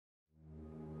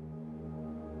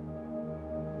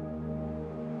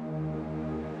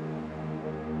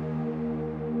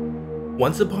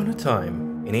Once upon a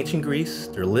time, in ancient Greece,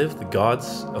 there lived the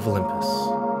gods of Olympus.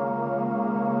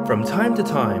 From time to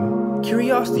time,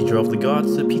 curiosity drove the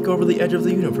gods to peek over the edge of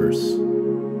the universe.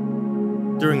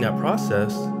 During that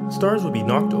process, stars would be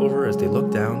knocked over as they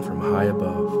looked down from high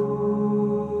above.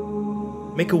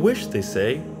 Make a wish, they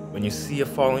say, when you see a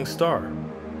falling star.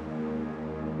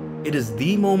 It is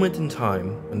the moment in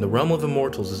time when the realm of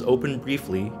immortals is opened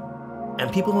briefly,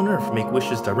 and people on Earth make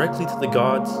wishes directly to the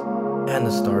gods and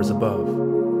the stars above.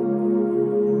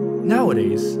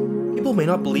 Nowadays, people may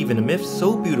not believe in a myth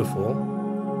so beautiful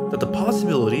that the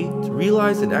possibility to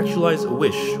realize and actualize a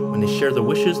wish when they share their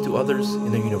wishes to others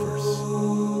in the universe.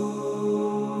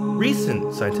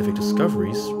 Recent scientific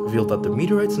discoveries revealed that the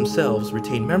meteorites themselves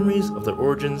retain memories of their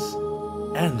origins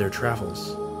and their travels.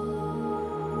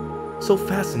 So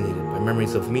fascinated by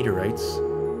memories of meteorites,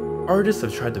 artists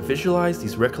have tried to visualize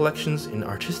these recollections in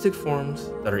artistic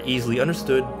forms that are easily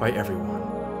understood by everyone.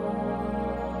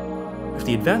 With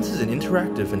the advances in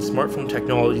interactive and smartphone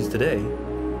technologies today,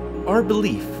 our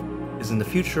belief is in the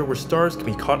future where stars can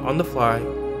be caught on the fly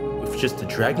with just a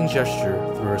dragging gesture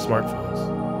through our smartphones.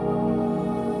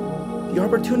 The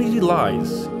opportunity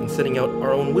lies in setting out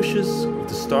our own wishes with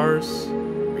the stars,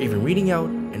 or even reading out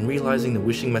and realizing the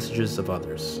wishing messages of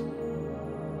others.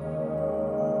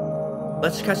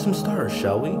 Let's catch some stars,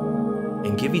 shall we?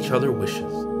 And give each other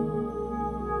wishes.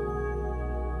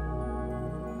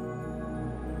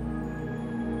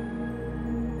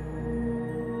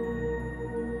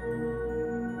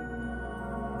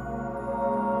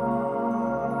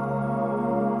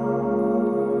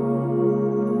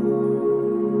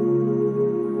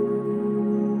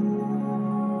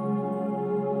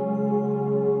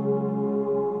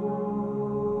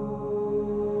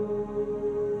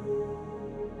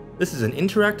 This is an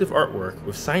interactive artwork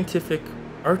with scientific,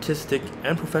 artistic,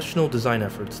 and professional design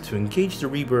efforts to engage the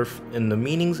rebirth in the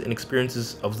meanings and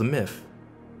experiences of the myth.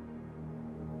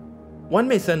 One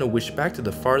may send a wish back to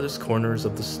the farthest corners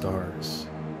of the stars.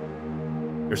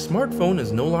 Your smartphone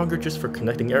is no longer just for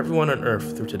connecting everyone on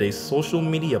Earth through today's social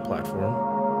media platform,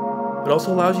 but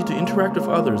also allows you to interact with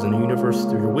others in the universe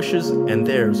through your wishes and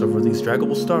theirs over these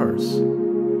draggable stars.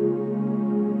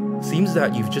 Seems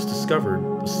that you've just discovered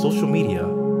the social media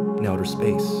in outer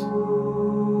space.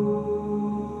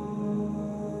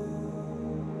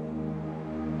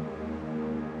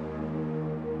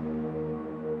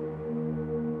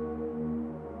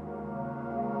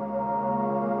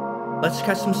 Let's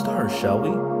catch some stars, shall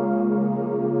we?